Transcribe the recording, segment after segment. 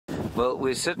Well,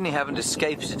 we certainly haven't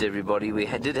escaped it, everybody. We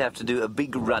did have to do a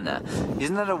big runner.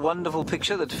 Isn't that a wonderful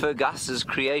picture that Fergus is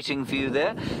creating for you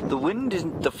there? The wind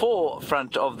in the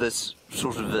forefront of this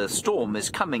sort of storm is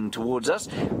coming towards us.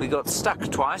 We got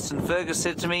stuck twice, and Fergus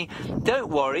said to me, "Don't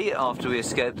worry," after we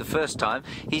escaped the first time.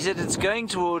 He said, "It's going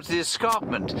towards the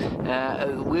escarpment.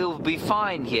 We'll be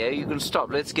fine here. You can stop.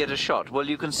 Let's get a shot." Well,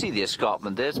 you can see the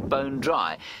escarpment there. It's bone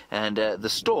dry. And the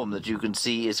storm that you can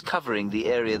see is covering the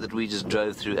area that we just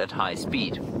drove through at high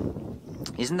speed.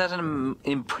 Isn't that an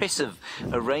impressive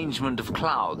arrangement of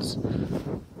clouds?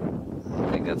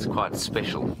 I think that's quite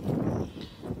special.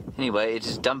 Anyway, it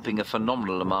is dumping a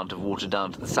phenomenal amount of water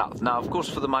down to the south. Now, of course,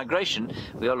 for the migration,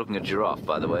 we are looking at giraffe,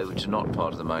 by the way, which are not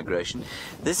part of the migration.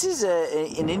 This is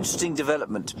an interesting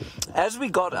development. As we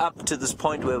got up to this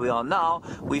point where we are now,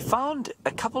 we found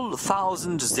a couple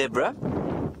thousand zebra,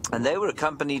 and they were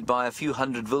accompanied by a few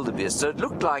hundred wildebeest. So it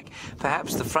looked like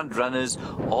perhaps the front runners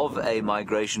of a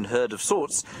migration herd of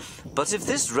sorts. But if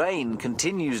this rain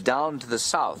continues down to the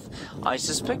south, I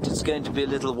suspect it's going to be a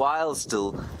little while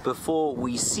still before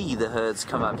we see the herds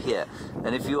come up here.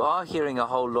 And if you are hearing a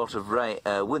whole lot of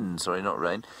wind, sorry, not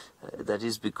rain, that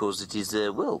is because it is,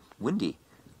 well, windy.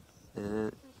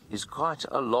 Is quite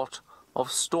a lot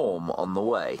of storm on the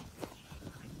way.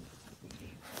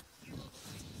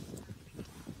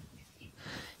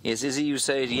 Yes, Izzy, you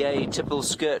say, yay, tipple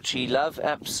skirchy love.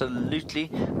 Absolutely.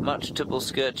 Much tipple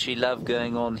skirchy love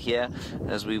going on here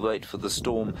as we wait for the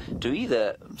storm to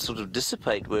either sort of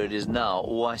dissipate where it is now,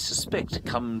 or I suspect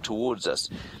come towards us.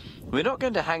 We're not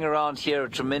going to hang around here a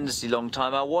tremendously long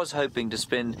time. I was hoping to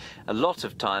spend a lot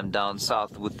of time down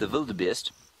south with the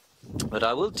wildebeest. But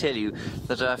I will tell you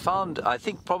that I found, I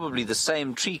think, probably the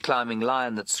same tree climbing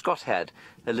lion that Scott had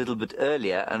a little bit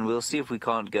earlier, and we'll see if we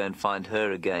can't go and find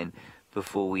her again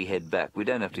before we head back. We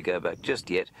don't have to go back just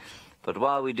yet, but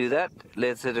while we do that,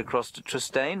 let's head across to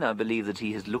Tristan. I believe that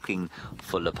he is looking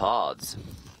for leopards.